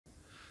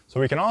So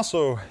we can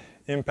also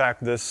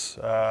impact this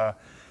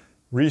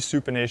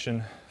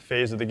resupination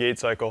phase of the gait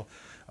cycle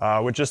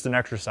with just an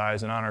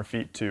exercise and on our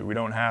feet too. We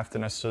don't have to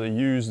necessarily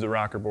use the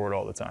rocker board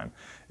all the time.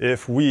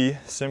 If we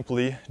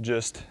simply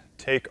just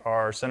take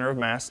our center of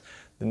mass,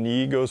 the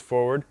knee goes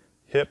forward,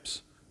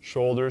 hips,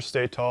 shoulders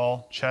stay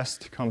tall,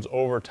 chest comes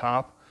over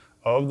top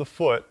of the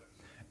foot,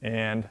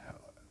 and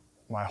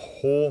my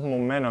whole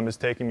momentum is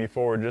taking me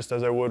forward just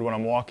as I would when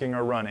I'm walking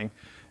or running.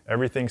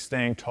 Everything's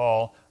staying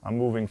tall. I'm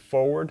moving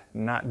forward,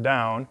 not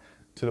down,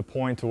 to the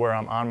point to where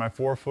I'm on my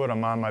forefoot,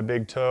 I'm on my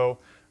big toe.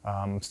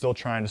 I'm still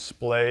trying to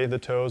splay the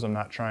toes. I'm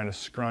not trying to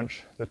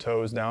scrunch the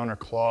toes down or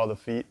claw the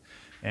feet.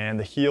 And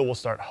the heel will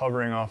start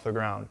hovering off the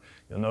ground.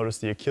 You'll notice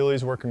the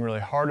Achilles working really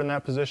hard in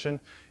that position.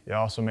 You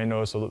also may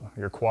notice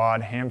your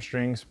quad,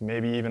 hamstrings,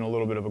 maybe even a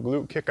little bit of a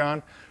glute kick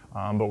on.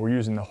 But we're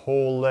using the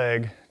whole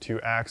leg to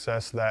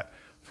access that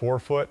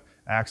forefoot,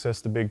 access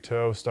the big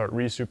toe, start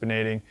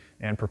resupinating,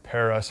 and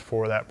prepare us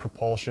for that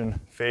propulsion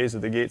phase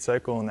of the gait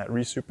cycle and that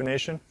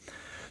resupination.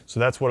 So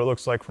that's what it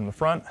looks like from the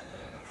front.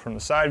 From the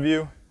side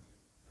view,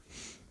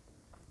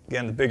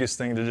 again, the biggest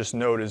thing to just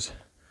note is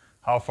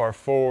how far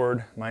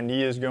forward my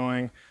knee is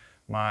going,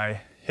 my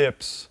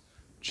hips,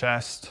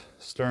 chest,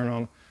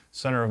 sternum,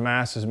 center of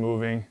mass is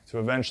moving to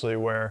eventually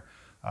where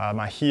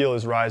my heel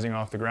is rising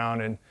off the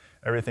ground and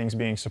everything's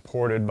being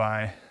supported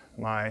by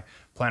my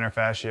plantar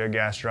fascia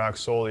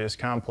gastrocsoleus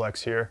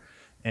complex here.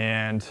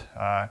 And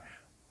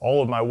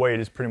all of my weight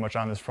is pretty much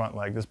on this front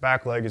leg. This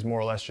back leg is more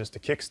or less just a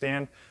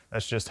kickstand.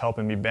 That's just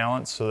helping me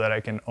balance so that I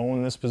can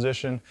own this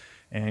position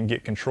and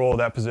get control of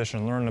that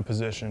position, learn the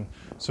position,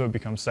 so it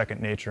becomes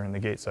second nature in the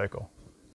gait cycle.